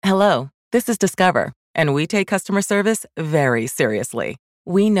Hello, this is Discover, and we take customer service very seriously.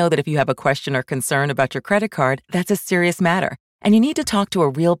 We know that if you have a question or concern about your credit card, that's a serious matter, and you need to talk to a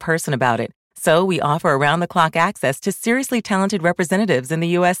real person about it. So we offer around-the-clock access to seriously talented representatives in the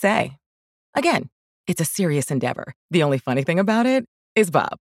USA. Again, it's a serious endeavor. The only funny thing about it is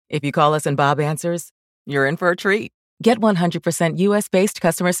Bob. If you call us and Bob answers, you're in for a treat. Get 100% US-based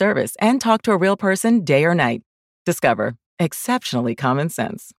customer service and talk to a real person day or night. Discover. Exceptionally common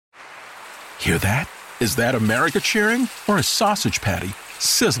sense. Hear that? Is that America cheering or a sausage patty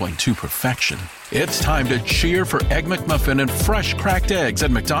sizzling to perfection? It's time to cheer for Egg McMuffin and fresh cracked eggs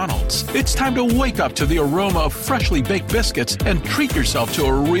at McDonald's. It's time to wake up to the aroma of freshly baked biscuits and treat yourself to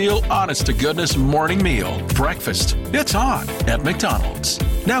a real honest-to-goodness morning meal. Breakfast. It's on at McDonald's.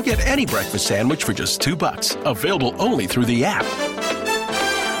 Now get any breakfast sandwich for just $2. Available only through the app.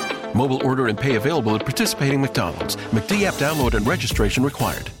 Mobile order and pay available at participating McDonald's. McD app download and registration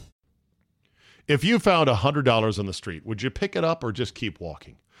required. If you found $100 on the street, would you pick it up or just keep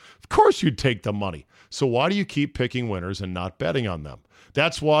walking? Of course you'd take the money. So why do you keep picking winners and not betting on them?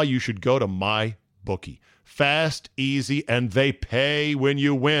 That's why you should go to MyBookie. Fast, easy, and they pay when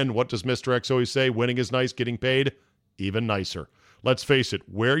you win. What does Mr. X always say? Winning is nice, getting paid even nicer. Let's face it,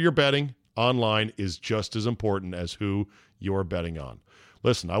 where you're betting online is just as important as who you're betting on.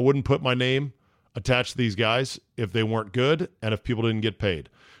 Listen, I wouldn't put my name attached to these guys if they weren't good and if people didn't get paid.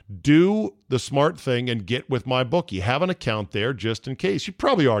 Do the smart thing and get with MyBookie. Have an account there just in case. You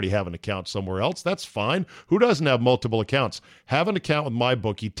probably already have an account somewhere else. That's fine. Who doesn't have multiple accounts? Have an account with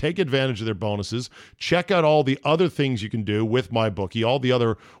MyBookie. Take advantage of their bonuses. Check out all the other things you can do with MyBookie, all the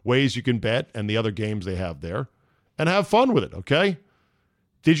other ways you can bet and the other games they have there, and have fun with it, okay?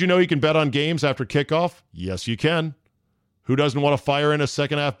 Did you know you can bet on games after kickoff? Yes, you can. Who doesn't want to fire in a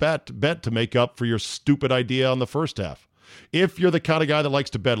second-half bet to make up for your stupid idea on the first half? If you're the kind of guy that likes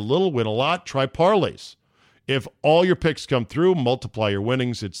to bet a little, win a lot, try parlays. If all your picks come through, multiply your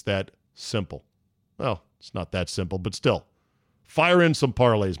winnings. It's that simple. Well, it's not that simple, but still. Fire in some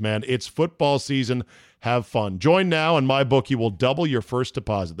parlays, man. It's football season. Have fun. Join now, and MyBookie will double your first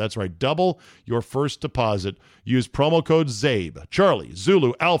deposit. That's right, double your first deposit. Use promo code ZABE, Charlie,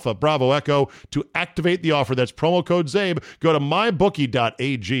 Zulu, Alpha, Bravo, Echo, to activate the offer. That's promo code ZABE. Go to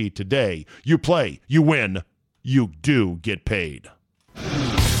mybookie.ag today. You play, you win, you do get paid.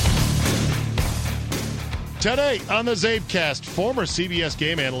 Today on the CzabeCast, former CBS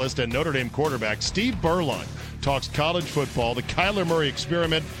game analyst and Notre Dame quarterback Steve Berline talks college football, the Kyler Murray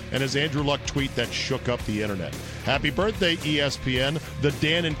experiment, and his Andrew Luck tweet that shook up the internet. Happy birthday, ESPN, the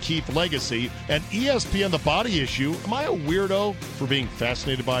Dan and Keith legacy, and ESPN, the body issue. Am I a weirdo for being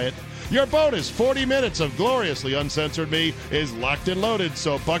fascinated by it? Your bonus 40 minutes of gloriously uncensored me is locked and loaded,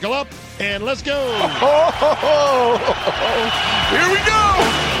 so buckle up and let's go. Here we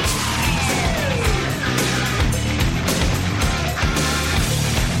go.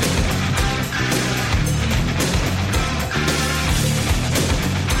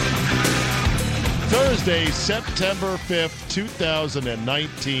 Thursday, September 5th,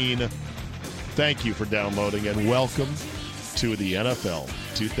 2019. Thank you for downloading and welcome to the NFL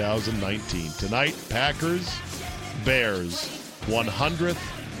 2019. Tonight, Packers, Bears,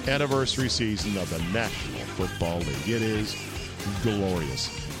 100th anniversary season of the National Football League. It is glorious.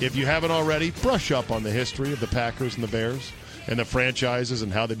 If you haven't already, brush up on the history of the Packers and the Bears and the franchises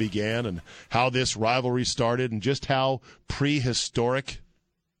and how they began and how this rivalry started and just how prehistoric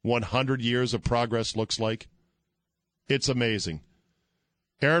 100 years of progress looks like. It's amazing.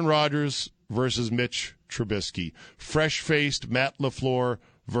 Aaron Rodgers versus Mitch Trubisky. Fresh-faced Matt LaFleur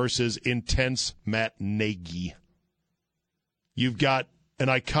versus intense Matt Nagy. You've got an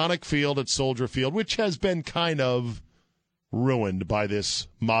iconic field at Soldier Field, which has been kind of ruined by this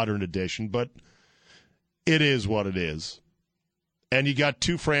modern edition, but it is what it is. And you got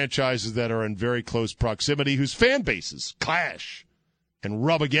two franchises that are in very close proximity whose fan bases clash and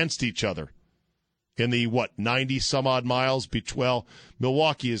rub against each other in the, 90-some-odd miles? Well,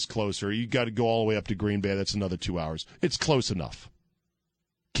 Milwaukee is closer. You got to go all the way up to Green Bay. That's another 2 hours. It's close enough.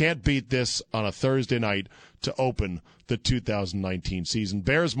 Can't beat this on a Thursday night to open the 2019 season.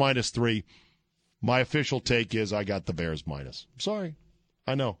 Bears -3. My official take is I got the Bears minus. I'm sorry.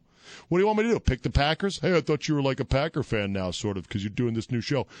 I know. What do you want me to do? Pick the Packers? Hey, I thought you were like a Packer fan now, sort of, because you're doing this new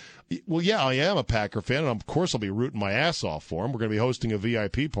show. Well, yeah, I am a Packer fan, and of course I'll be rooting my ass off for them. We're going to be hosting a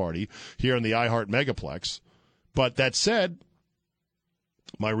VIP party here in the iHeart Megaplex. But that said,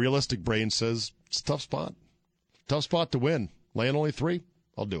 my realistic brain says it's a tough spot. Tough spot to win. Laying only 3?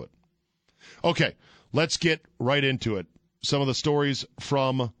 I'll do it. Okay, let's get right into it. Some of the stories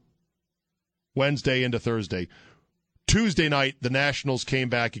from Wednesday into Thursday. Tuesday night, the Nationals came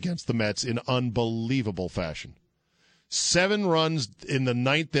back against the Mets in unbelievable fashion. 7 runs in the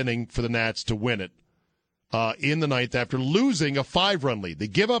 9th inning for the Nats to win it in the 9th after losing a 5-run lead. They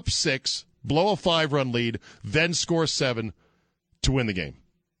give up 6, blow a 5-run lead, then score 7 to win the game.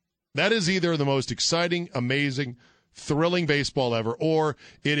 That is either the most exciting, amazing, thrilling baseball ever, or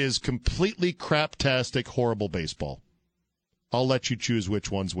it is completely craptastic, horrible baseball. I'll let you choose which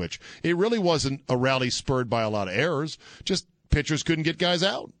one's which. It really wasn't a rally spurred by a lot of errors. Just pitchers couldn't get guys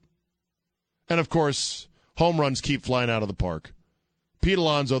out. And, of course, home runs keep flying out of the park. Pete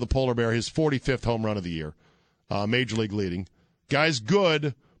Alonso, the polar bear, his 45th home run of the year. Major League leading. Guy's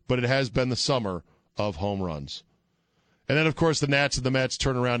good, but it has been the summer of home runs. And then, of course, the Nats and the Mets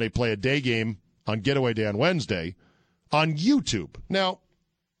turn around. They play a day game on Getaway Day on Wednesday on YouTube. Now,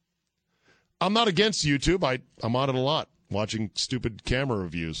 I'm not against YouTube. I'm on it a lot, watching stupid camera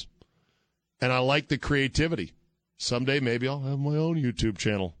reviews. And I like the creativity. Someday, maybe I'll have my own YouTube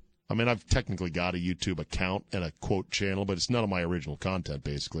channel. I mean, I've technically got a YouTube account and a quote channel, but it's none of my original content,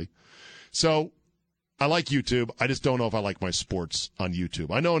 basically. So I like YouTube. I just don't know if I like my sports on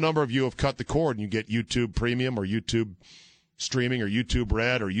YouTube. I know a number of you have cut the cord and you get YouTube Premium or YouTube Streaming or YouTube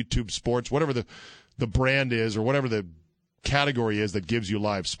Red or YouTube Sports, whatever the brand is or whatever the category is that gives you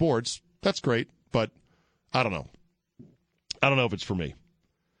live sports. That's great, but I don't know. I don't know if it's for me.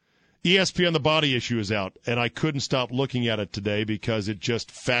 ESPN The Body Issue is out, and I couldn't stop looking at it today because it just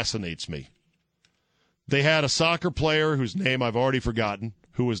fascinates me. They had a soccer player whose name I've already forgotten,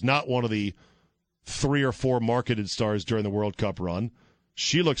 who was not one of the 3 or 4 marketed stars during the World Cup run.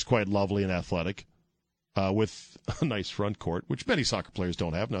 She looks quite lovely and athletic with a nice front court, which many soccer players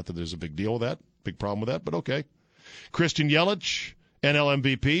don't have. Not that there's a big deal with that, big problem with that, but okay. Christian Yelich, NL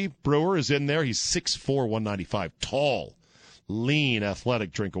MVP, Brewer, is in there. He's 6'4", 195, tall. Lean,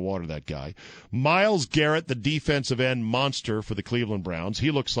 athletic drink of water, that guy. Myles Garrett, the defensive end monster for the Cleveland Browns.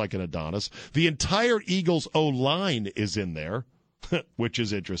 He looks like an Adonis. The entire Eagles O-line is in there, which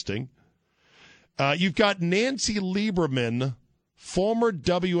is interesting. You've got Nancy Lieberman, former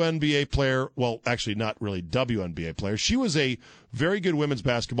WNBA player. Well, actually, not really WNBA player. She was a very good women's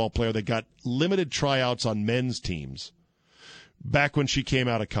basketball player that got limited tryouts on men's teams back when she came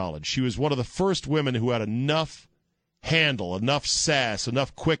out of college. She was one of the first women who had enough handle, enough sass,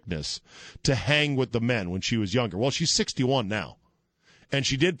 enough quickness to hang with the men when she was younger. Well, she's 61 now, and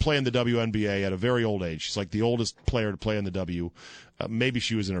she did play in the WNBA at a very old age. She's like the oldest player to play in the W. Maybe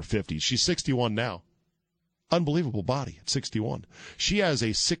she was in her 50s. She's 61 now. Unbelievable body at 61. She has a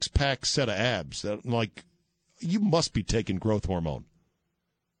 6-pack set of abs that, like, you must be taking growth hormone.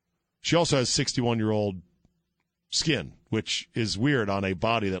 She also has 61-year-old skin, which is weird on a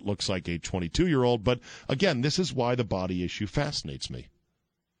body that looks like a 22-year-old. But, again, this is why the body issue fascinates me.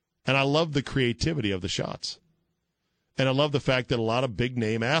 And I love the creativity of the shots. And I love the fact that a lot of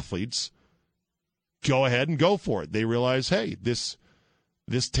big-name athletes go ahead and go for it. They realize, hey, this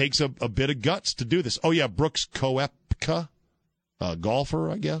takes a bit of guts to do this. Oh, yeah, Brooks Koepka,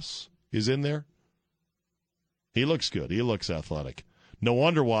 golfer, I guess, is in there. He looks good. He looks athletic. No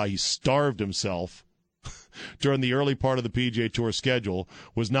wonder why he starved himself during the early part of the PGA Tour schedule,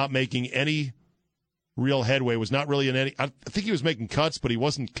 was not making any real headway, was not really in any – I think he was making cuts, but he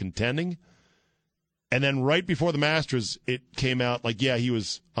wasn't contending. And then right before the Masters, it came out like, yeah, he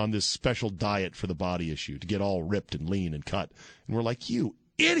was on this special diet for the body issue to get all ripped and lean and cut. And we're like, you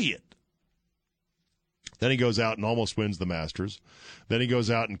idiot. Then he goes out and almost wins the Masters. Then he goes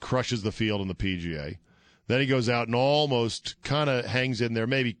out and crushes the field in the PGA. Then he goes out and almost kind of hangs in there,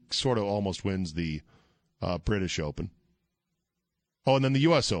 maybe sort of almost wins the British Open. Oh, and then the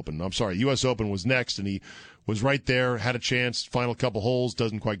U.S. Open. I'm sorry, U.S. Open was next, and he was right there, had a chance, final couple holes,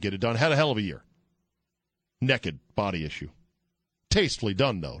 doesn't quite get it done. Had a hell of a year. Naked body issue. Tastefully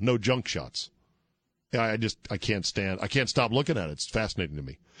done, though. No junk shots. I can't stop looking at it. It's fascinating to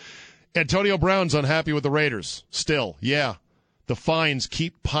me. Antonio Brown's unhappy with the Raiders. Still, yeah. The fines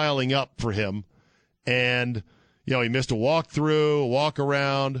keep piling up for him. And, you know, he missed a walkthrough, a walk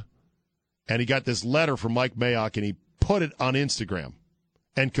around, and he got this letter from Mike Mayock, and he put it on Instagram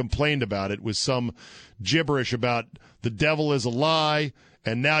and complained about it with some gibberish about the devil is a lie,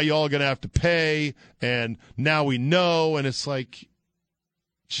 and now y'all are going to have to pay, and now we know. And it's like,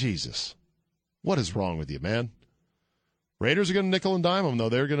 Jesus, what is wrong with you, man? Raiders are going to nickel and dime him, though.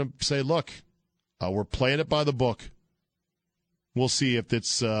 They're going to say, look, we're playing it by the book. We'll see if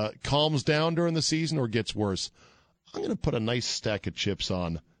it's calms down during the season or gets worse. I'm going to put a nice stack of chips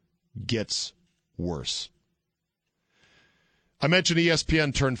on gets worse. I mentioned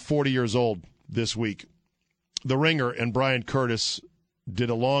ESPN turned 40 years old this week. The Ringer and Brian Curtis did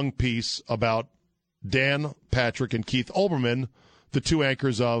a long piece about Dan Patrick and Keith Olbermann, the two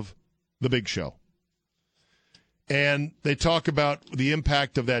anchors of The Big Show. And they talk about the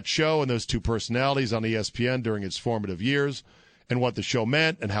impact of that show and those two personalities on ESPN during its formative years and what the show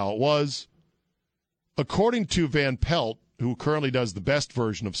meant and how it was. According to Van Pelt, who currently does the best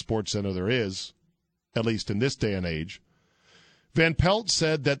version of SportsCenter there is, at least in this day and age, Van Pelt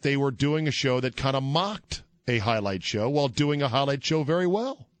said that they were doing a show that kind of mocked a highlight show while doing a highlight show very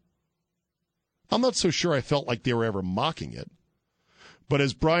well. I'm not so sure I felt like they were ever mocking it. But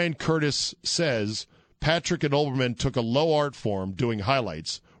as Brian Curtis says, Patrick and Olbermann took a low art form doing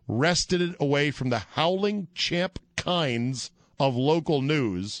highlights, wrested it away from the howling champ kinds of local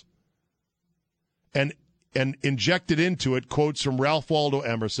news, and injected into it quotes from Ralph Waldo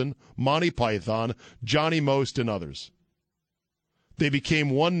Emerson, Monty Python, Johnny Most, and others. They became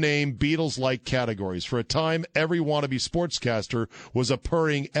one-name, Beatles-like categories. For a time, every wannabe sportscaster was a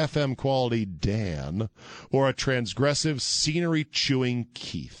purring FM-quality Dan or a transgressive, scenery-chewing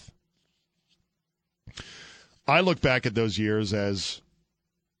Keith. I look back at those years as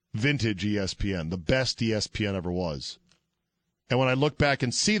vintage ESPN, the best ESPN ever was. And when I look back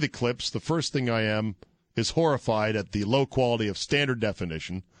and see the clips, the first thing I am is horrified at the low quality of standard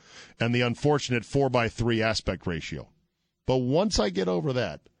definition and the unfortunate 4:3 aspect ratio. But once I get over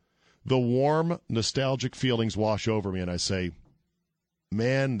that, the warm, nostalgic feelings wash over me and I say,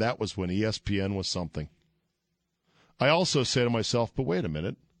 man, that was when ESPN was something. I also say to myself, but wait a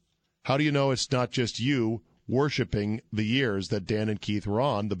minute, how do you know it's not just you worshiping the years that Dan and Keith were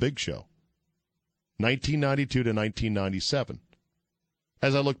on The Big Show? 1992 to 1997.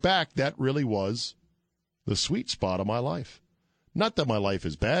 As I look back, that really was the sweet spot of my life. Not that my life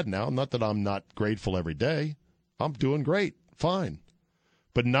is bad now, not that I'm not grateful every day. I'm doing great, fine.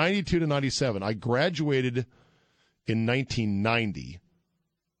 But 92 to 97, I graduated in 1990,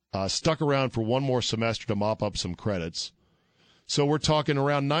 stuck around for one more semester to mop up some credits. So we're talking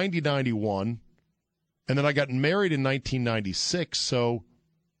around 90, 91, and then I got married in 1996, so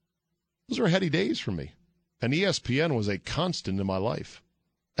those were heady days for me. And ESPN was a constant in my life,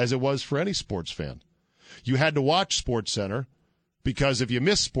 as it was for any sports fan. You had to watch SportsCenter, because if you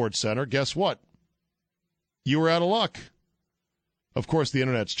missed SportsCenter, guess what? You were out of luck. Of course, the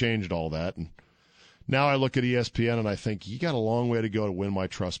Internet's changed all that, and now I look at ESPN and I think, you got a long way to go to win my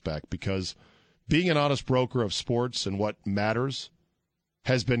trust back, because being an honest broker of sports and what matters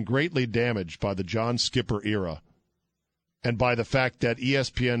has been greatly damaged by the John Skipper era and by the fact that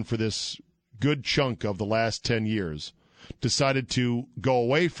ESPN, for this good chunk of the last 10 years, decided to go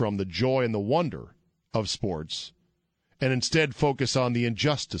away from the joy and the wonder of sports and instead focus on the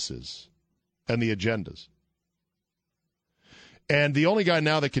injustices and the agendas. And the only guy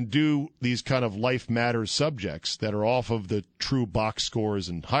now that can do these kind of life matters subjects that are off of the true box scores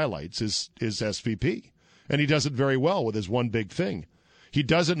and highlights is SVP. And he does it very well with his one big thing. He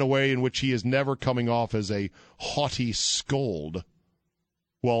does it in a way in which he is never coming off as a haughty scold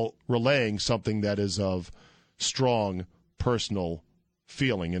while relaying something that is of strong personal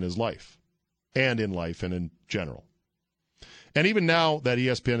feeling in his life and in life and in general. And even now that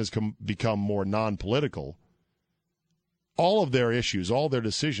ESPN has become more non-political, all of their issues, all their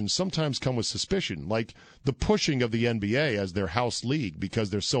decisions sometimes come with suspicion, like the pushing of the NBA as their house league because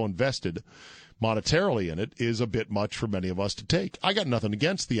they're so invested monetarily in it is a bit much for many of us to take. I got nothing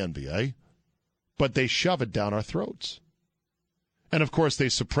against the NBA, but they shove it down our throats. And, of course, they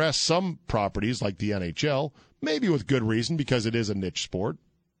suppress some properties like the NHL, maybe with good reason because it is a niche sport,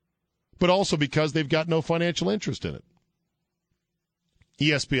 but also because they've got no financial interest in it.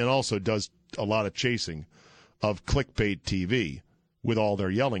 ESPN also does a lot of chasing of clickbait TV with all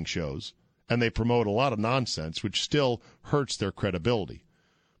their yelling shows, and they promote a lot of nonsense, which still hurts their credibility.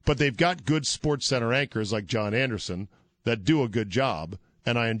 But they've got good SportsCenter anchors like John Anderson that do a good job,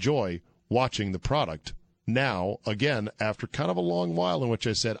 and I enjoy watching the product now, again, after kind of a long while in which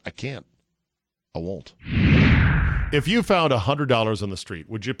I said, I can't. I won't. If you found $100 on the street,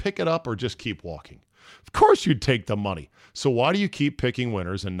 would you pick it up or just keep walking? Of course you'd take the money. So why do you keep picking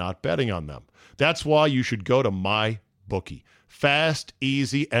winners and not betting on them? That's why you should go to MyBookie. Fast,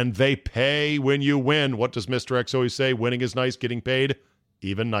 easy, and they pay when you win. What does Mr. X always say? Winning is nice, getting paid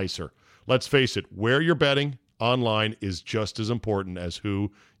even nicer. Let's face it, where you're betting online is just as important as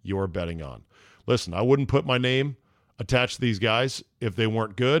who you're betting on. Listen, I wouldn't put my name attached to these guys if they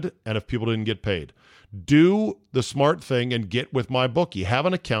weren't good and if people didn't get paid. Do the smart thing and get with MyBookie. Have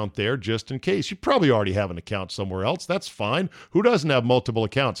an account there just in case. You probably already have an account somewhere else. That's fine. Who doesn't have multiple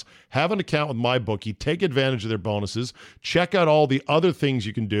accounts? Have an account with MyBookie. Take advantage of their bonuses. Check out all the other things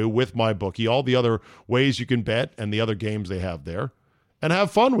you can do with MyBookie, all the other ways you can bet and the other games they have there, and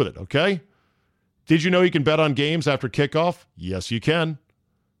have fun with it, okay? Did you know you can bet on games after kickoff? Yes, you can.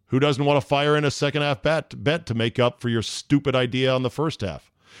 Who doesn't want to fire in a second half bet to make up for your stupid idea on the first half?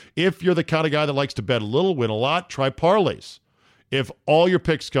 If you're the kind of guy that likes to bet a little, win a lot, try parlays. If all your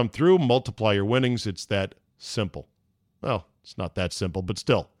picks come through, multiply your winnings. It's that simple. Well, it's not that simple, but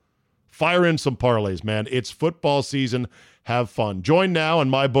still. Fire in some parlays, man. It's football season. Have fun. Join now,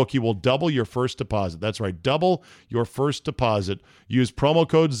 and MyBookie will double your first deposit. That's right, double your first deposit. Use promo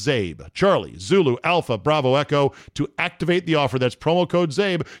code ZABE, Charlie, Zulu, Alpha, Bravo, Echo, to activate the offer. That's promo code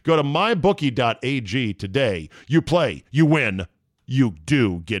ZABE. Go to mybookie.ag today. You play, you win, you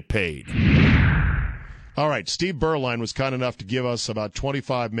do get paid. All right, Steve Berline was kind enough to give us about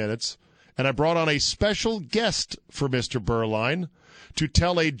 25 minutes, and I brought on a special guest for Mr. Berline to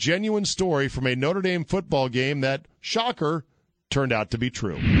tell a genuine story from a Notre Dame football game that, shocker, turned out to be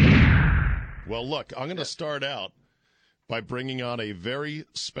true. Well, look, I'm going to start out by bringing on a very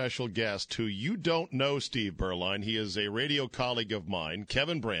special guest who you don't know, Steve Berline. He is a radio colleague of mine,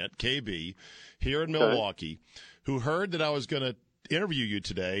 Kevin Brandt, KB, here in Milwaukee, who heard that I was going to interview you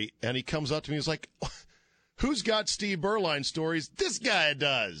today, and he comes up to me and he's like, who's got Steve Berline stories? This guy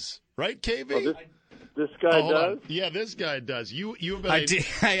does. Right, KB? Oh, this guy does? Yeah, this guy does. You've been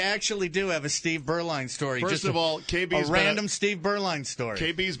I actually do have a Steve Berline story. First of all, KB's a random Steve Berline story.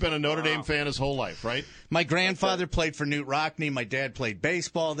 KB's been a Notre Dame fan his whole life, right? My grandfather played for Newt Rockne. My dad played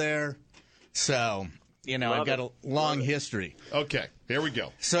baseball there. So, I've got a long history. Okay, here we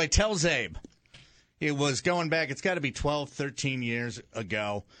go. So I tell Zabe, it was going back, it's got to be 12, 13 years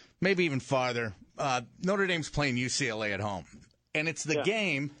ago, maybe even farther. Notre Dame's playing UCLA at home. And it's the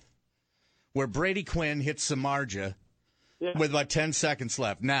game where Brady Quinn hits Samardzija with about 10 seconds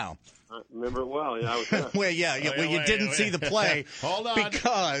left. Now, I remember it well. Yeah, I was there. well, you didn't see the play. Hold on.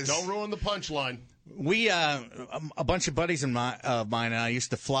 Because don't ruin the punchline. We, a bunch of buddies of mine and I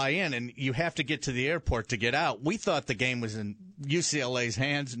used to fly in, and you have to get to the airport to get out. We thought the game was in UCLA's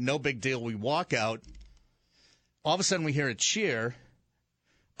hands. No big deal. We walk out. All of a sudden, we hear a cheer.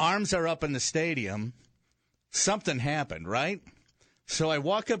 Arms are up in the stadium. Something happened, right? So I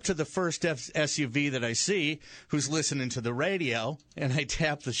walk up to the first SUV that I see who's listening to the radio, and I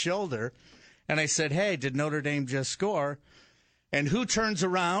tap the shoulder, and I said, hey, did Notre Dame just score? And who turns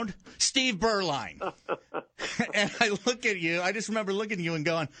around? Steve Berline. And I look at you. I just remember looking at you and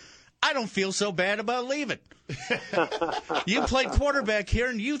going, I don't feel so bad about leaving. You played quarterback here,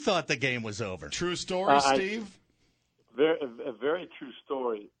 and you thought the game was over. True story, Steve? A very true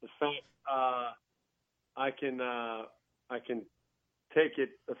story. In fact, I can take it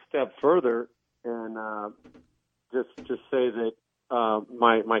a step further and just say that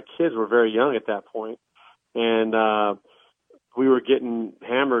my kids were very young at that point, and we were getting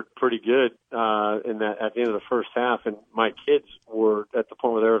hammered pretty good at the end of the first half, and my kids were at the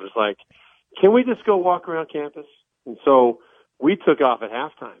point where they were just like, "Can we just go walk around campus?" And so we took off at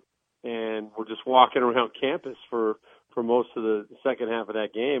halftime, and we're just walking around campus for most of the second half of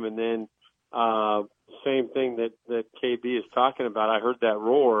that game, and then same thing that KB is talking about. I heard that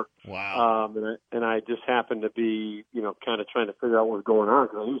roar. Wow. And I just happened to be, kind of trying to figure out what was going on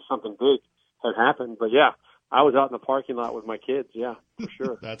because I knew something big had happened. But yeah, I was out in the parking lot with my kids. Yeah, for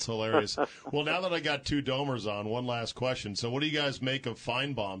sure. That's hilarious. Well, now that I got two Domers on, one last question. So what do you guys make of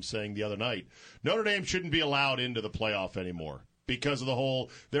Feinbaum saying the other night, Notre Dame shouldn't be allowed into the playoff anymore because of the whole,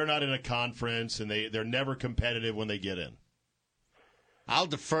 they're not in a conference and they're never competitive when they get in? I'll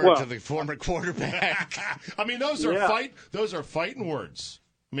defer to the former quarterback. I mean, those are fighting words.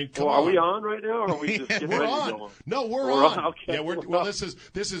 I mean, come on. Are we on right now, or are we just getting we're ready on. to go on? No, we're on. Okay. Yeah,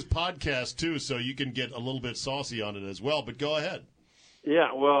 this is podcast too, so you can get a little bit saucy on it as well. But go ahead.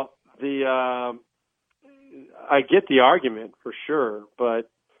 Yeah, well, I get the argument for sure, but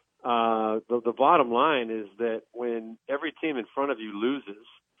the bottom line is that when every team in front of you loses,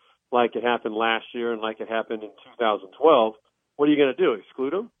 like it happened last year and like it happened in 2012. What are you going to do?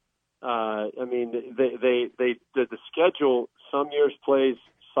 Exclude them? I mean, the schedule some years plays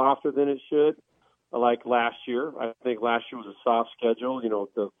softer than it should. Like last year, I think last year was a soft schedule.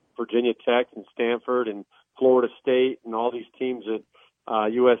 The Virginia Tech and Stanford and Florida State and all these teams at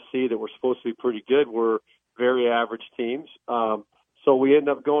USC that were supposed to be pretty good were very average teams. So we end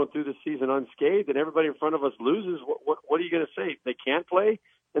up going through the season unscathed, and everybody in front of us loses. What are you going to say? They can't play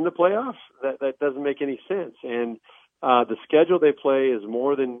in the playoffs? That doesn't make any sense. And the schedule they play is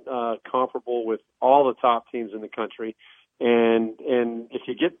more than comparable with all the top teams in the country. And if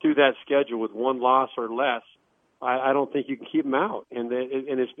you get through that schedule with one loss or less, I don't think you can keep them out. And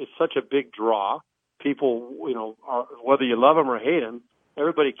it's such a big draw. People, whether you love them or hate them,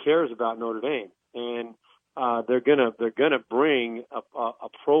 everybody cares about Notre Dame. And they're gonna bring a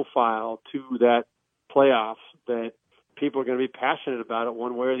profile to playoffs that people are going to be passionate about it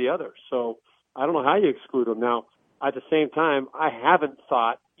one way or the other. So I don't know how you exclude them. Now, at the same time, I haven't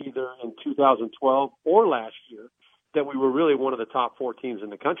thought either in 2012 or last year that we were really one of the top 4 teams in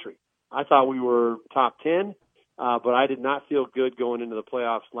the country. I thought we were top 10, but I did not feel good going into the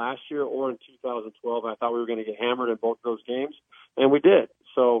playoffs last year or in 2012. I thought we were going to get hammered in both those games, and we did.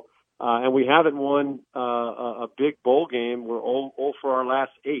 So, and we haven't won a big bowl game. We're 0 for our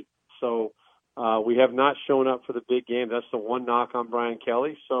last 8. So we have not shown up for the big game. That's the one knock on Brian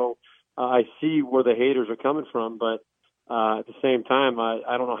Kelly. So I see where the haters are coming from, but at the same time,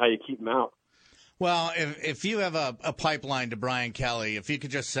 I don't know how you keep them out. Well, if you have a pipeline to Brian Kelly, if you could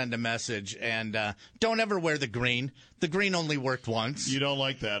just send a message and don't ever wear the green. The green only worked once. You don't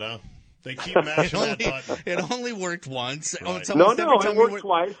like that, huh? They keep mashing that button. It only worked once. Right. No, it worked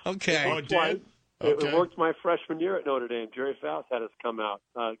twice. Okay. Oh, it did? Okay. It worked my freshman year at Notre Dame. Jerry Faust had us come out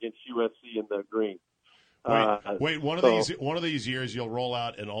against USC in the green. Wait! One of these years, you'll roll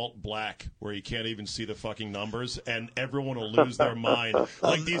out an alt black where you can't even see the fucking numbers, and everyone will lose their mind.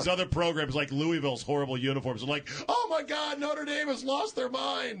 Like these other programs, like Louisville's horrible uniforms, are like, "Oh my God, Notre Dame has lost their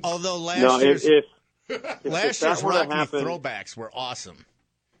minds." Although last year's Rocky happen, throwbacks were awesome.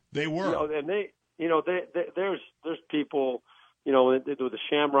 They were, and there's people, with the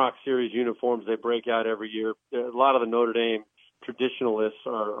Shamrock Series uniforms they break out every year. A lot of the Notre Dame traditionalists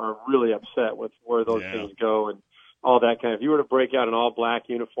are really upset with where those things go and all that kind of. If you were to break out an all black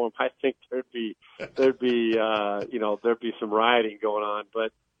uniform, I think there'd be some rioting going on.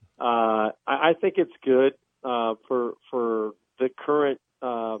 But I think it's good for the current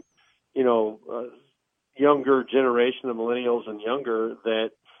younger generation of millennials and younger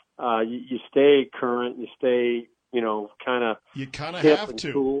that you stay current, you stay kind of have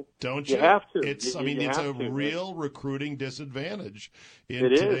to, cool. don't you? You have to. It's a real recruiting disadvantage in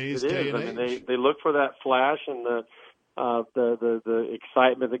today's day and age. I mean, they look for that flash and the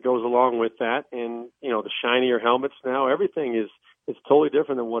excitement that goes along with that, and the shinier helmets now. Everything is totally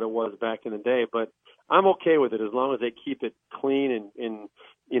different than what it was back in the day. But I'm okay with it as long as they keep it clean and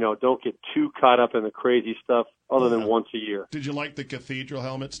don't get too caught up in the crazy stuff other than once a year. Did you like the cathedral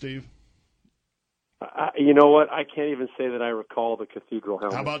helmet, Steve? You know what? I can't even say that I recall the cathedral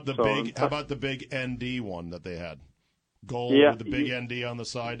helmet. How about the big ND one that they had? Gold with the big ND on the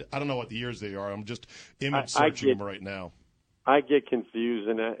side. I don't know what the years they are. I'm just image searching them right now. I get confused,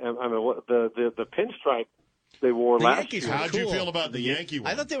 and I mean the pinstripe they wore last year. How'd you feel about the Yankee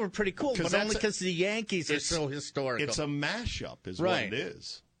one? I thought they were pretty cool, but only because the Yankees are so historical. It's a mashup, is what it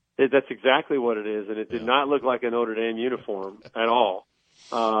is. That's exactly what it is, and it did not look like a Notre Dame uniform at all.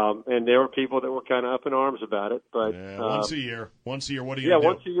 And there were people that were kind of up in arms about it. But once a year, what do you do? Yeah,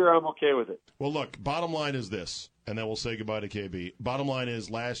 once a year, I'm okay with it. Well, look, bottom line is this, and then we'll say goodbye to KB. Bottom line is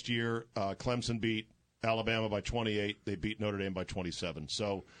last year, Clemson beat Alabama by 28. They beat Notre Dame by 27.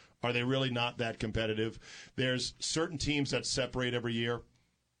 So are they really not that competitive? There's certain teams that separate every year,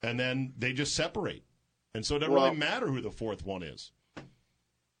 and then they just separate. And so it doesn't really matter who the fourth one is.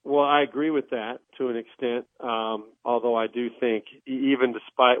 Well, I agree with that to an extent, although I do think, even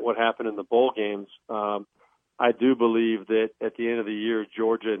despite what happened in the bowl games, I do believe that at the end of the year,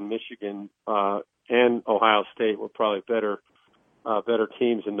 Georgia and Michigan and Ohio State were probably better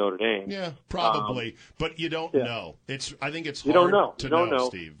teams than Notre Dame. Yeah, probably, but you don't know. I think it's hard to know,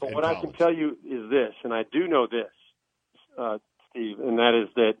 Steve. But what I can tell you is this, and I do know this, Steve, and that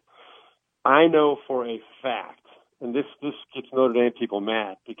is that I know for a fact. And this gets Notre Dame people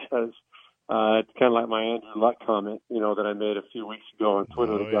mad because it's kind of like my Andrew Luck comment, that I made a few weeks ago on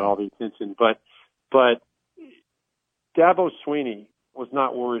Twitter that got all the attention. But Dabo Swinney was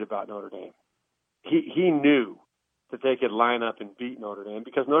not worried about Notre Dame. He knew that they could line up and beat Notre Dame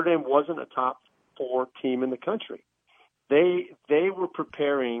because Notre Dame wasn't a top 4 team in the country. They were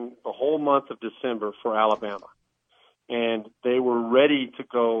preparing the whole month of December for Alabama, and they were ready to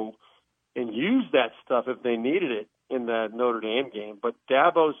go and use that stuff if they needed it in that Notre Dame game. But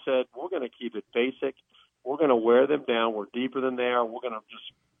Dabo said, we're going to keep it basic. We're going to wear them down. We're deeper than they are. We're going to just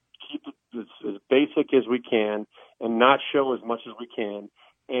keep it as basic as we can and not show as much as we can.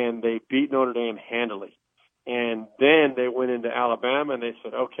 And they beat Notre Dame handily. And then they went into Alabama and they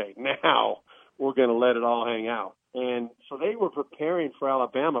said, okay, now we're going to let it all hang out. And so they were preparing for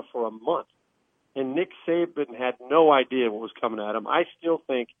Alabama for a month. And Nick Saban had no idea what was coming at him. I still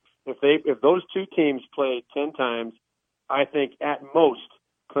think if those two teams played 10 times, I think at most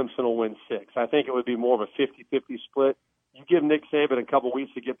Clemson will win 6. I think it would be more of a 50-50 split. You give Nick Saban a couple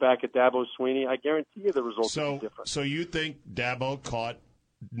weeks to get back at Dabo Swinney, I guarantee you the results will be different. So you think Dabo caught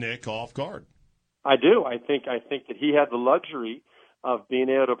Nick off guard? I do. I think that he had the luxury of being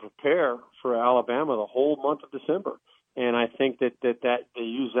able to prepare for Alabama the whole month of December. And I think that they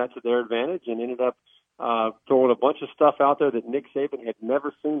used that to their advantage and ended up throwing a bunch of stuff out there that Nick Saban had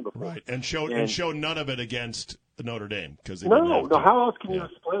never seen before. Right, and showed none of it against Notre Dame because no. How else can you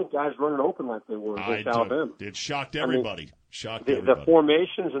explain guys running open like they were against Alabama? It shocked everybody. The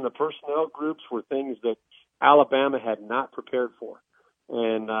formations and the personnel groups were things that Alabama had not prepared for,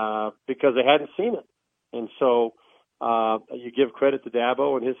 and because they hadn't seen it. And so you give credit to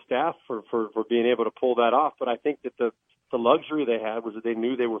Dabo and his staff for being able to pull that off. But I think that the luxury they had was that they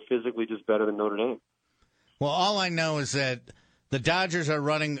knew they were physically just better than Notre Dame. Well, all I know is that the Dodgers are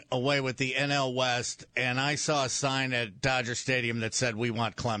running away with the NL West, and I saw a sign at Dodger Stadium that said, "We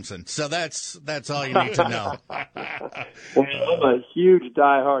want Clemson." So that's all you need to know. Well, I'm a huge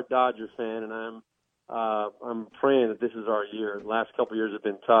diehard Dodger fan, and I'm praying that this is our year. The last couple of years have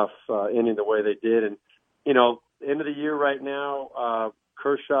been tough, ending the way they did, and end of the year right now.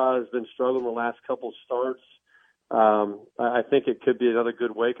 Kershaw has been struggling the last couple of starts. I think it could be another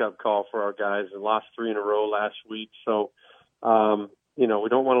good wake-up call for our guys. They lost 3 in a row last week. So, we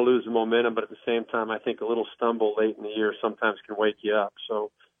don't want to lose the momentum, but at the same time, I think a little stumble late in the year sometimes can wake you up.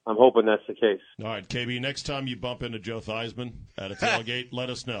 So I'm hoping that's the case. All right, KB, next time you bump into Joe Theismann at a tailgate, let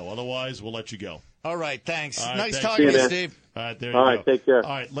us know. Otherwise, we'll let you go. All right, thanks. All right, nice thanks. talking to you, Steve. All right, there you go. All right, take care.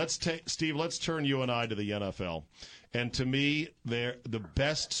 All right, Steve, let's turn you and I to the NFL. And to me, the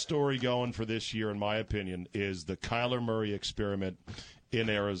best story going for this year, in my opinion, is the Kyler Murray experiment in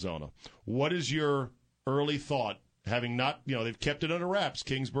Arizona. What is your early thought, having not, they've kept it under wraps.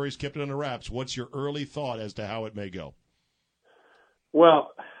 Kingsbury's kept it under wraps. What's your early thought as to how it may go?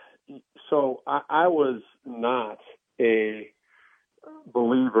 Well, so I was not a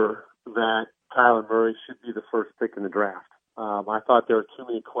believer that Kyler Murray should be the first pick in the draft. I thought there were too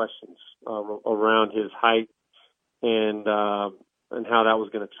many questions around his height and how that was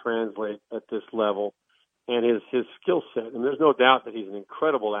going to translate at this level, and his skill set. And there's no doubt that he's an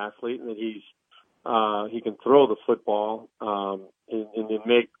incredible athlete and that he can throw the football and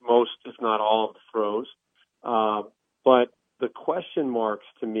make most, if not all, of the throws. But the question marks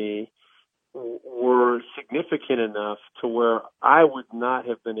to me were significant enough to where I would not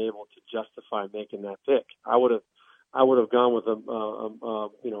have been able to justify making that pick. I would have gone with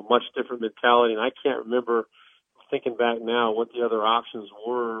a much different mentality, and I can't remember, thinking back now, what the other options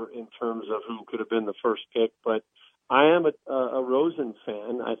were in terms of who could have been the first pick. But I am a Rosen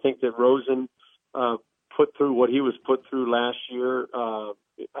fan. I think that Rosen put through what he was put through last year.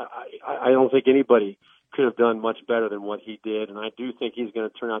 I don't think anybody could have done much better than what he did, and I do think he's going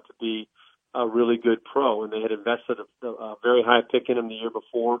to turn out to be a really good pro. And they had invested a very high pick in him the year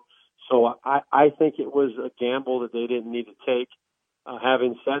before. So I think it was a gamble that they didn't need to take.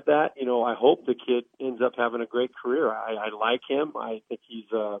 Having said that, I hope the kid ends up having a great career. I like him. I think he's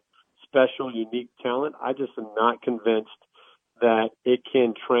a special, unique talent. I just am not convinced that it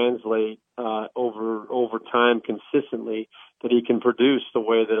can translate over time consistently, that he can produce the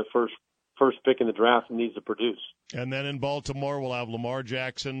way that a first pick in the draft needs to produce. And then in Baltimore, we'll have Lamar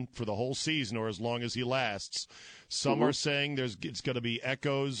Jackson for the whole season, or as long as he lasts. Some are saying it's going to be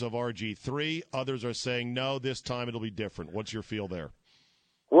echoes of RG3. Others are saying, no, this time it'll be different. What's your feel there?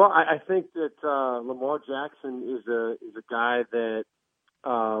 Well, I think that Lamar Jackson is a guy that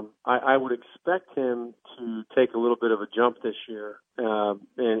I would expect him to take a little bit of a jump this year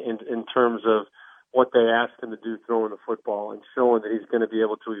in terms of what they asked him to do throwing the football and showing that he's going to be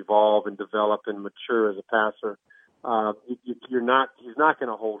able to evolve and develop and mature as a passer. He's not going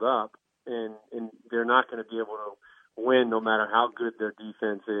to hold up, and they're not going to be able to win no matter how good their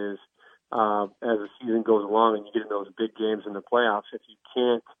defense is as the season goes along and you get in those big games in the playoffs if you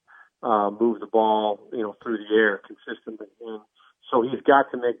can't move the ball, through the air consistently. And so he's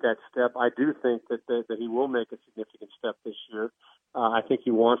got to make that step. I do think that he will make a significant step this year. I think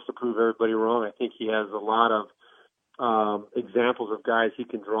he wants to prove everybody wrong. I think he has a lot of examples of guys he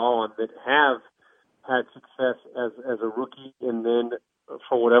can draw on that have had success as a rookie, and then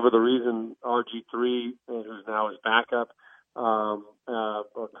for whatever the reason, RG3, who's now his backup,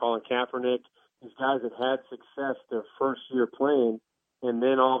 or Colin Kaepernick, these guys that had success their first year playing, and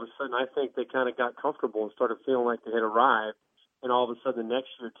then all of a sudden I think they kind of got comfortable and started feeling like they had arrived, and all of a sudden the next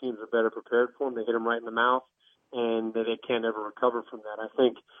year teams are better prepared for them. They hit them right in the mouth, and they can't ever recover from that. I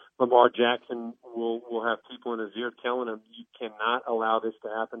think Lamar Jackson will have people in his ear telling him, you cannot allow this to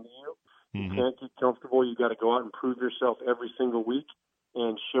happen to you. You can't get comfortable. You got to go out and prove yourself every single week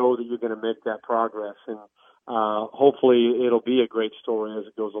and show that you're going to make that progress. And hopefully it'll be a great story as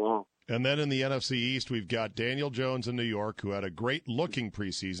it goes along. And then in the NFC East, we've got Daniel Jones in New York, who had a great-looking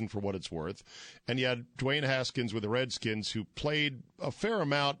preseason for what it's worth. And you had Dwayne Haskins with the Redskins, who played a fair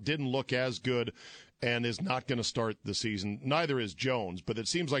amount, didn't look as good, and is not going to start the season. Neither is Jones, but it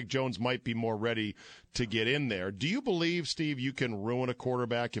seems like Jones might be more ready to get in there. Do you believe, Steve, you can ruin a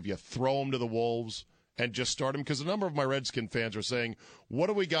quarterback if you throw him to the Wolves and just start him? Because a number of my Redskin fans are saying, what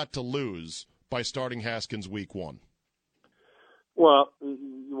do we got to lose by starting Haskins week 1? Well,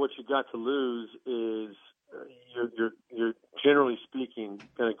 what you got to lose is you're generally speaking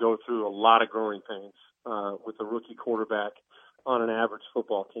going to go through a lot of growing pains with a rookie quarterback on an average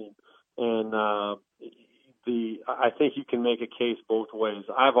football team, and I think you can make a case both ways.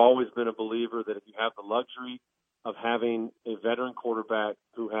 I've always been a believer that if you have the luxury of having a veteran quarterback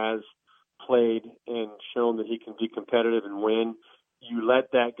who has played and shown that he can be competitive and win, you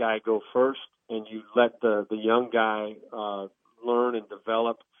let that guy go first, and you let the young guy learn and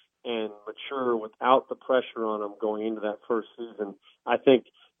develop and mature without the pressure on him going into that first season. I think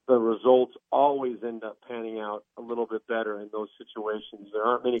the results always end up panning out a little bit better in those situations. There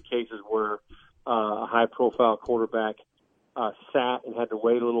aren't many cases where a high-profile quarterback sat and had to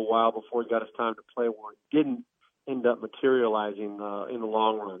wait a little while before he got his time to play, where it didn't end up materializing in the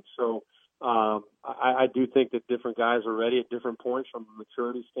long run. So I do think that different guys are ready at different points from a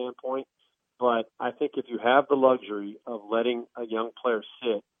maturity standpoint. But I think if you have the luxury of letting a young player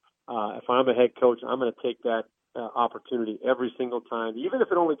sit, if I'm a head coach, I'm going to take that opportunity every single time, even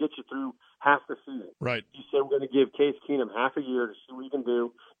if it only gets you through half the season. Right. You say we're going to give Case Keenum half a year to see what he can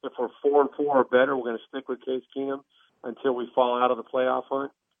do. If we're 4-4 or better, we're going to stick with Case Keenum until we fall out of the playoff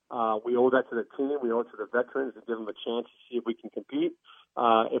hunt. We owe that to the team. We owe it to the veterans to give them a chance to see if we can compete.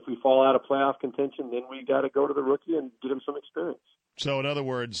 If we fall out of playoff contention, then we got to go to the rookie and get him some experience. So, in other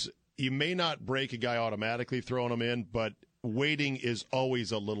words, you may not break a guy automatically throwing him in, but waiting is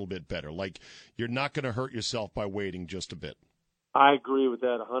always a little bit better. Like, you're not going to hurt yourself by waiting just a bit. I agree with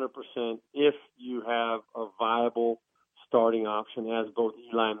that 100% if you have a viable starting option, as both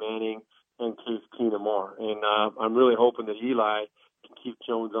Eli Manning and Case Keenum are. And I'm really hoping that Eli can keep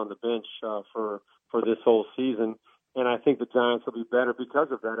Jones on the bench for this whole season. And I think the Giants will be better because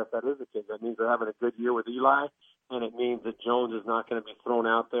of that, if that is the case. That means they're having a good year with Eli, and it means that Jones is not going to be thrown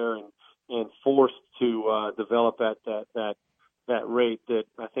out there and forced to develop at that rate that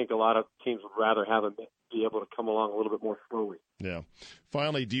I think a lot of teams would rather have him be able to come along a little bit more slowly. Yeah.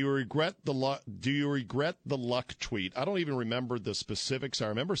 Finally, do you regret the Luck tweet? I don't even remember the specifics. I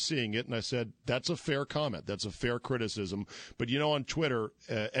remember seeing it, and I said, that's a fair comment. That's a fair criticism. But, on Twitter,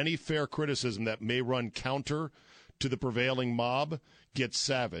 any fair criticism that may run counter to the prevailing mob gets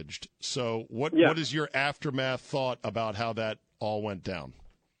savaged. So what is your aftermath thought about how that all went down?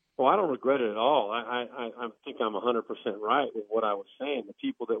 Well, I don't regret it at all. I think I'm 100% right with what I was saying. The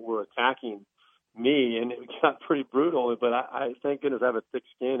people that were attacking me, and it got pretty brutal, but I thank goodness I have a thick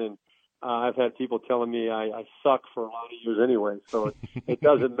skin, and I've had people telling me I suck for a lot of years anyway, so it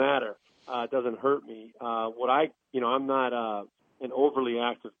doesn't matter. It doesn't hurt me. I'm not an overly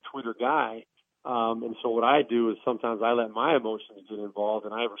active Twitter guy, and so what I do is sometimes I let my emotions get involved,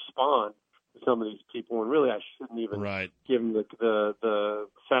 and I respond to some of these people, and really I shouldn't even give them the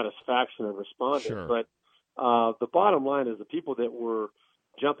satisfaction of responding. Sure. But the bottom line is the people that were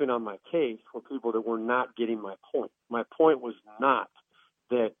jumping on my case were people that were not getting my point. My point was not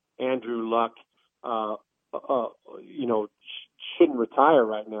that Andrew Luck, shouldn't retire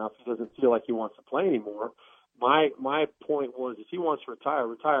right now if he doesn't feel like he wants to play anymore. My point was, if he wants to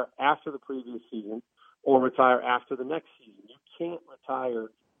retire after the previous season or retire after the next season. You can't retire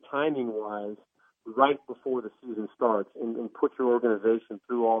timing-wise right before the season starts and put your organization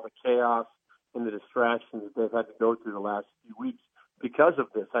through all the chaos and the distractions that they've had to go through the last few weeks. Because of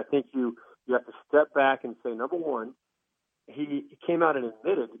this, I think you have to step back and say, number one, he came out and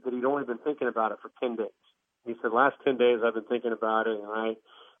admitted that he'd only been thinking about it for 10 days. He said, last 10 days I've been thinking about it, and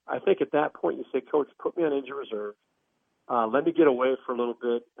I think at that point you say, Coach, put me on injury reserve. Let me get away for a little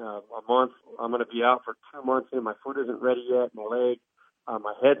bit, a month. I'm going to be out for 2 months. My foot isn't ready yet, my leg,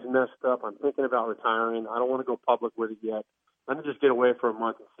 my head's messed up. I'm thinking about retiring. I don't want to go public with it yet. Let me just get away for a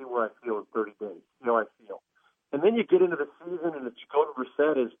month and see where I feel in 30 days, see how I feel. And then you get into the season, and if Jacoby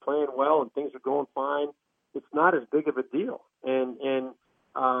Brissett is playing well and things are going fine, it's not as big of a deal. And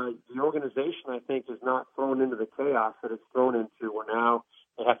the organization, I think, is not thrown into the chaos that it's thrown into, where now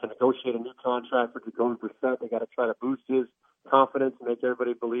they have to negotiate a new contract for Jacoby Brissett. They got to try to boost his confidence and make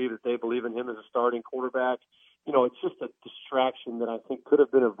everybody believe that they believe in him as a starting quarterback. It's just a distraction that I think could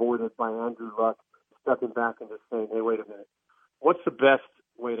have been avoided by Andrew Luck stepping back and just saying, hey, wait a minute. What's the best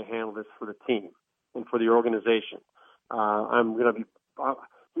way to handle this for the team? and for the organization. I'm going to be.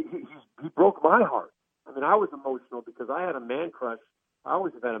 He broke my heart. I mean, I was emotional because I had a man crush. I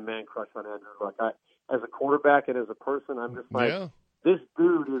always have had a man crush on Andrew Luck. As a quarterback and as a person, I'm just like, this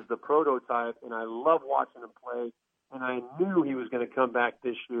dude is the prototype, and I love watching him play. And I knew he was going to come back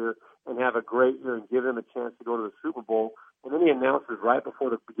this year and have a great year and give him a chance to go to the Super Bowl. And then he announces right before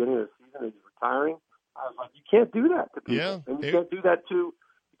the beginning of the season that he's retiring. I was like, you can't do that to people, and you can't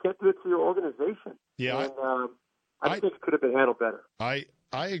do it to your organization. Yeah, and I think it could have been handled better. I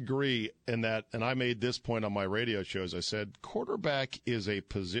agree in that, and I made this point on my radio shows. I said quarterback is a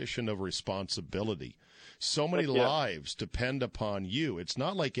position of responsibility. So many lives depend upon you. It's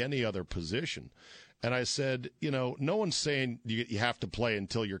not like any other position. And I said, no one's saying you have to play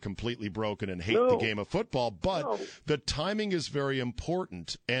until you're completely broken and hate the game of football, but the timing is very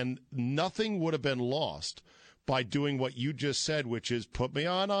important, and nothing would have been lost by doing what you just said, which is put me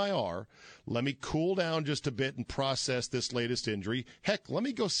on IR, let me cool down just a bit and process this latest injury. Heck, let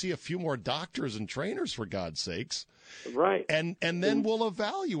me go see a few more doctors and trainers, for God's sakes. Right. And then we'll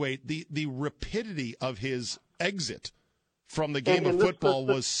evaluate the rapidity of his exit from the game of football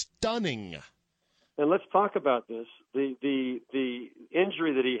was stunning. And let's talk about this. The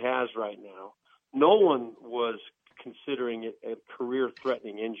injury that he has right now, no one was considering it a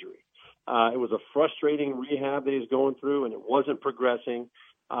career-threatening injury. It was a frustrating rehab that he's going through, and it wasn't progressing.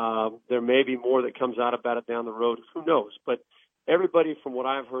 There may be more that comes out about it down the road. Who knows? But everybody from what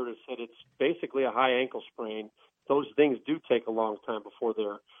I've heard has said it's basically a high ankle sprain. Those things do take a long time before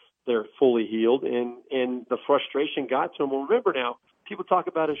they're fully healed, and the frustration got to him. Well, remember now, people talk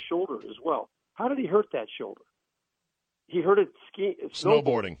about his shoulder as well. How did he hurt that shoulder? He hurt it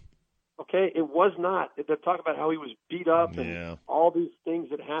snowboarding. Okay, it was not. They're talking about how he was beat up and all these things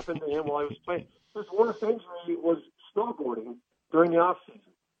that happened to him while he was playing. His worst injury was snowboarding during the off season.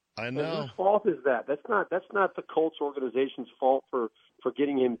 I know. And whose fault is that? That's not the Colts organization's fault for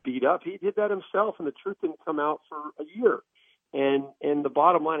getting him beat up. He did that himself, and the truth didn't come out for a year. And the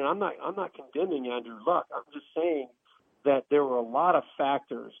bottom line, and I'm not condemning Andrew Luck. I'm just saying that there were a lot of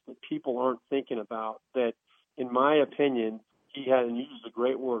factors that people aren't thinking about that, in my opinion, he had, and you used a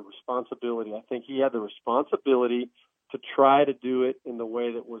great word, responsibility. I think he had the responsibility to try to do it in the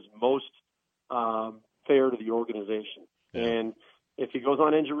way that was most fair to the organization. Yeah. And if he goes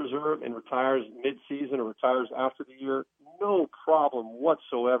on injured reserve and retires mid-season or retires after the year, no problem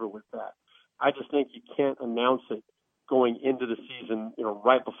whatsoever with that. I just think you can't announce it going into the season,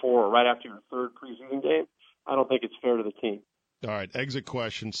 right before or right after your third preseason game. I don't think it's fair to the team. All right, exit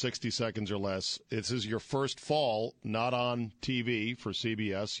question, 60 seconds or less. This is your first fall, not on TV for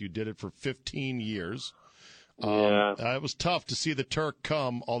CBS. You did it for 15 years. It was tough to see the Turk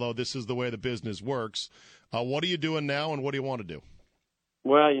come, although this is the way the business works. What are you doing now, and what do you want to do?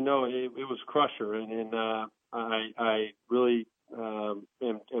 Well, it was Crusher, and I really am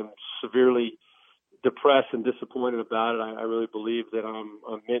severely depressed and disappointed about it. I really believe that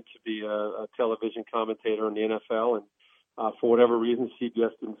I'm meant to be a television commentator in the NFL, and for whatever reason,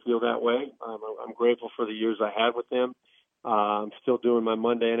 CBS didn't feel that way. I'm grateful for the years I had with them. I'm still doing my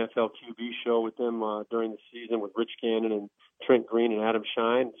Monday NFL QB show with them during the season with Rich Gannon and Trent Green and Adam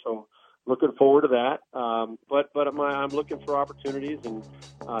Shine. So looking forward to that. But I'm looking for opportunities and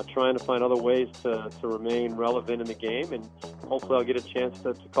trying to find other ways to remain relevant in the game, and hopefully I'll get a chance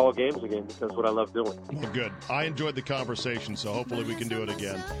to call games again, because that's what I love doing. Well, good. I enjoyed the conversation, so hopefully we can do it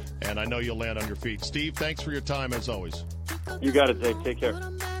again. And I know you'll land on your feet. Steve, thanks for your time as always. You got it, Dave. Take care.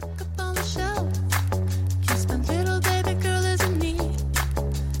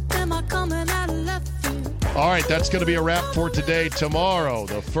 All right, that's going to be a wrap for today. Tomorrow,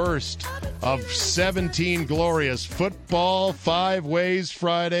 the first of 17 glorious Football 5 Ways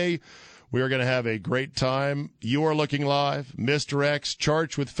Friday. We are going to have a great time. You Are Looking Live, Mr. X,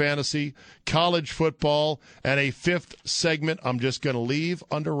 Charged with Fantasy, college football, and a fifth segment I'm just going to leave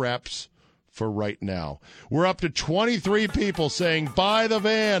under wraps for right now. We're up to 23 people saying, buy the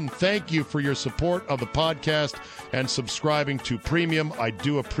van. Thank you for your support of the podcast and subscribing to Premium. I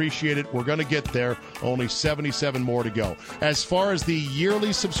do appreciate it. We're going to get there. Only 77 more to go. As far as the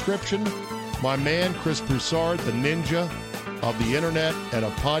yearly subscription, my man, Chris Broussard, the ninja of the internet and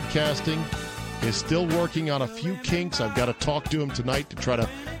of podcasting, is still working on a few kinks. I've got to talk to him tonight to try to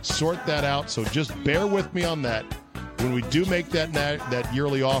sort that out. So just bear with me on that. When we do make that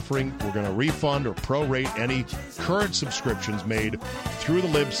yearly offering, we're going to refund or prorate any current subscriptions made through the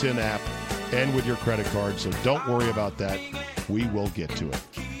Libsyn app and with your credit card. So don't worry about that. We will get to it.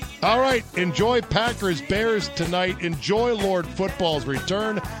 All right. Enjoy Packers-Bears tonight. Enjoy Lord Football's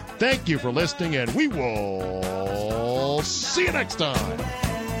return. Thank you for listening, and we will see you next time.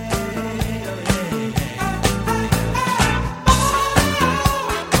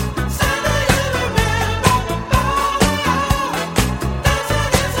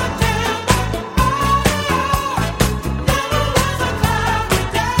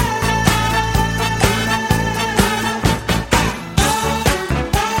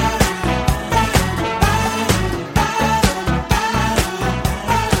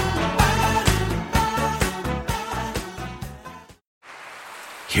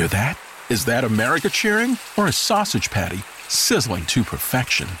 Hear that? Is that America cheering or a sausage patty sizzling to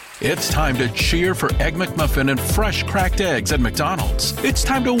perfection? It's time to cheer for Egg McMuffin and fresh cracked eggs at McDonald's. It's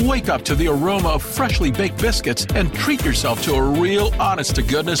time to wake up to the aroma of freshly baked biscuits and treat yourself to a real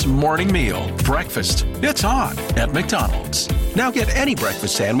honest-to-goodness morning meal. Breakfast, it's on at McDonald's. Now get any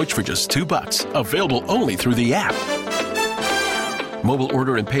breakfast sandwich for just $2. Available only through the app. Mobile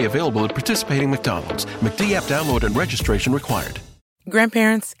order and pay available at participating McDonald's. McD app download and registration required.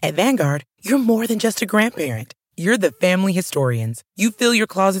 Grandparents, at Vanguard, you're more than just a grandparent. You're the family historians. You fill your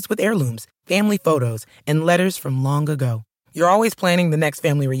closets with heirlooms, family photos, and letters from long ago. You're always planning the next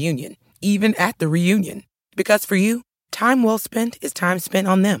family reunion, even at the reunion. Because for you, time well spent is time spent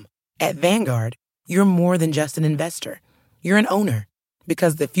on them. At Vanguard, you're more than just an investor. You're an owner.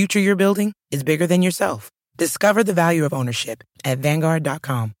 Because the future you're building is bigger than yourself. Discover the value of ownership at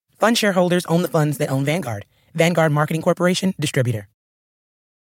Vanguard.com. Fund shareholders own the funds that own Vanguard. Vanguard Marketing Corporation, distributor.